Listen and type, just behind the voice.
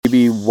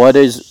be what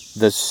is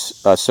the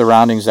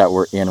surroundings that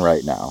we're in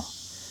right now.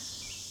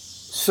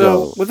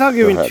 So without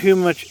giving too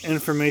much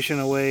information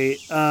away,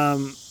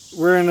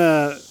 we're in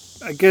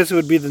I guess it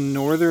would be the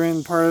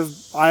northern part of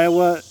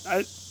Iowa.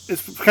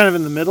 It's kind of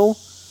in the middle.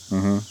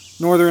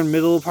 Mm-hmm. Northern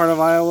middle part of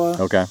Iowa.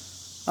 Okay.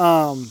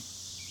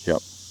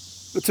 Yep.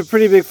 It's a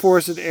pretty big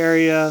forested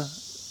area.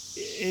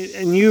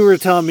 And you were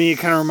telling me it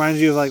kind of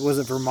reminds you of, like, was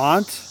it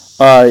Vermont?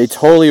 It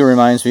totally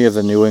reminds me of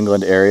the New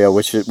England area,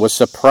 which was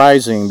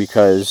surprising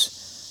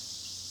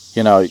because,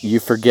 you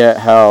forget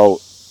how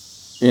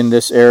in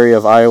this area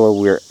of Iowa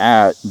we're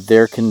at,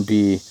 there can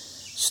be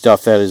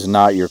stuff that is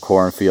not your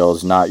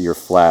cornfields, not your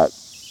flat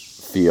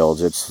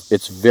fields.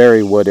 It's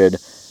very wooded,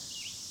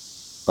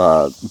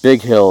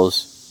 big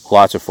hills,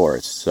 lots of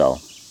forests. So,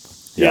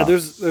 yeah,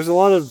 there's a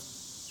lot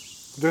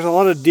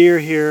of deer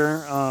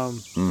here.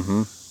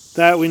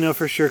 That we know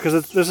for sure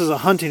because this is a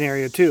hunting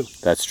area too.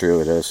 That's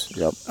true. It is.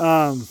 Yep.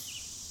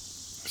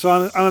 So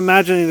I'm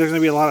imagining there's going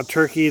to be a lot of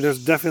turkey.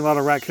 There's definitely a lot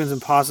of raccoons and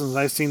possums.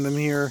 I've seen them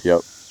here. Yep.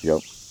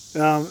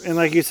 And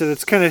like you said,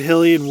 it's kind of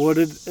hilly and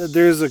wooded.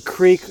 There's a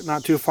creek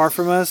not too far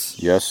from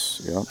us. Yes.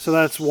 Yep. So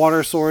that's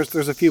water source.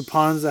 There's a few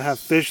ponds that have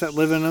fish that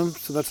live in them.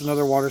 So that's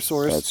another water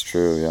source. That's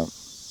true. Yep.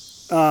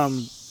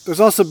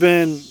 There's also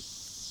been,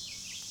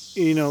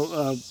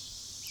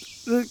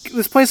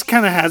 this place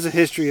kind of has a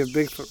history of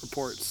Bigfoot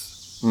reports.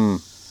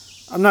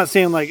 I'm not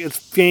saying like it's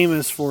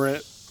famous for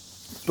it,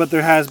 but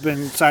there has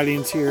been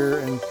sightings here,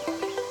 and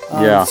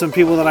some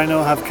people that I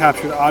know have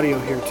captured audio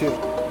here too.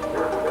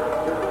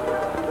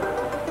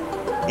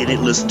 It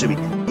didn't listen to me.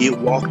 It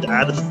walked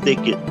out of the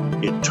thicket.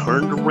 It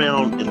turned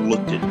around and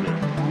looked at me.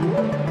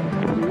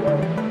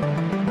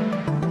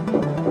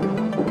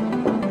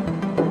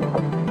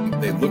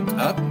 They looked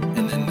up,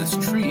 and in this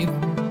tree,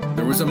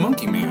 there was a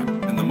monkey man.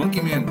 And the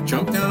monkey man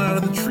jumped down out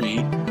of the tree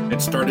and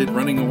started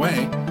running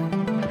away.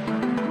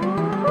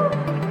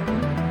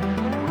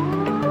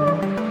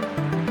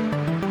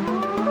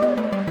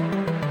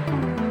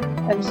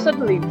 And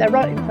suddenly, they're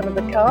right in front of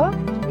the car.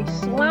 He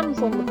slams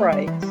on the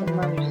brakes and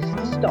manages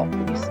to stop.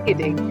 And he's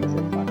skidding because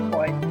it's like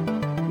quite,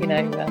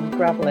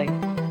 gravelly.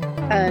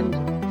 And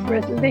for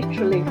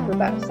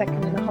about a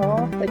second and a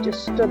half, they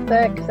just stood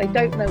there because they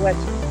don't know where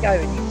to go.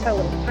 And you tell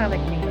them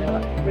panicking. They're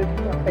like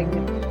nothing.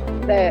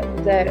 Their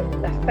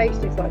face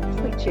is like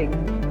twitching.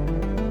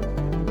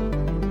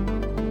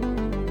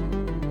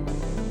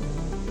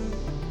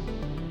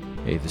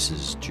 Hey, this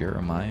is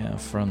Jeremiah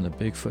from the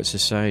Bigfoot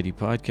Society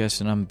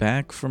podcast, and I'm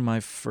back from my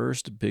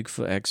first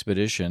Bigfoot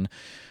expedition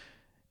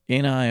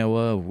in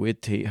Iowa with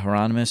Tate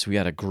Hieronymus. We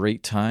had a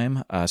great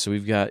time. So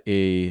we've got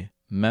a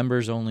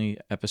members-only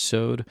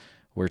episode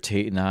where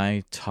Tate and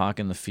I talk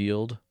in the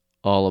field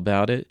all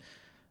about it.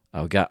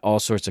 We got all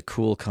sorts of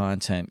cool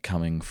content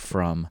coming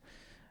from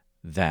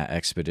that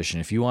expedition.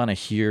 If you want to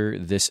hear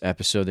this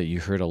episode that you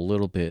heard a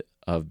little bit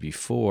of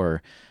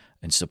before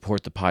and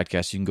support the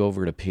podcast, you can go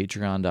over to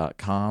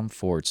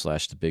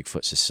patreon.com/the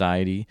Bigfoot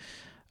Society.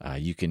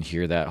 You can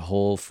hear that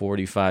whole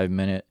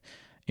 45-minute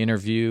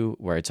interview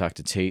where I talked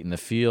to Tate in the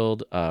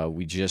field.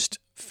 We just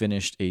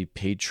finished a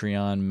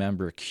Patreon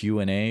member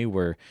Q&A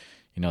where,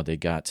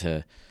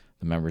 the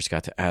members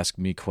got to ask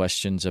me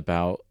questions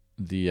about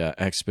the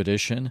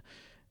expedition,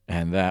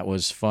 and that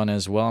was fun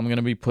as well. I'm going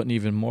to be putting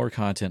even more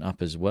content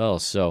up as well,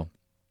 so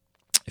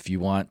if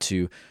you want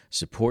to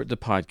support the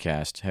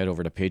podcast, head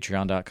over to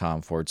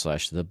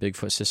patreon.com/the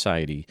Bigfoot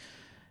Society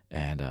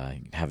and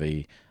have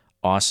a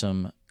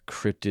awesome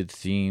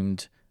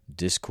cryptid-themed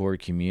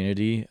Discord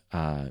community.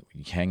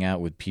 You hang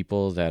out with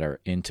people that are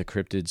into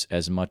cryptids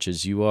as much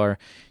as you are.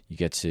 You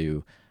get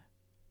to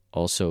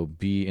also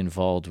be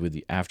involved with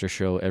the after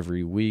show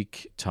every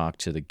week, talk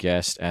to the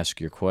guest,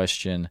 ask your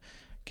question,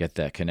 get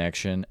that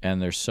connection,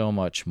 and there's so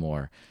much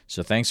more.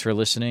 So thanks for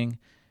listening.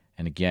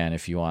 And again,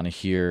 if you want to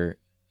hear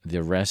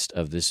the rest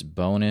of this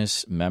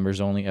bonus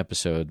members-only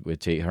episode with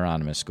Tate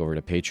Hieronymus, go over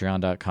to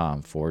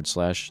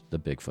patreon.com/the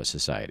Bigfoot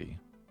Society.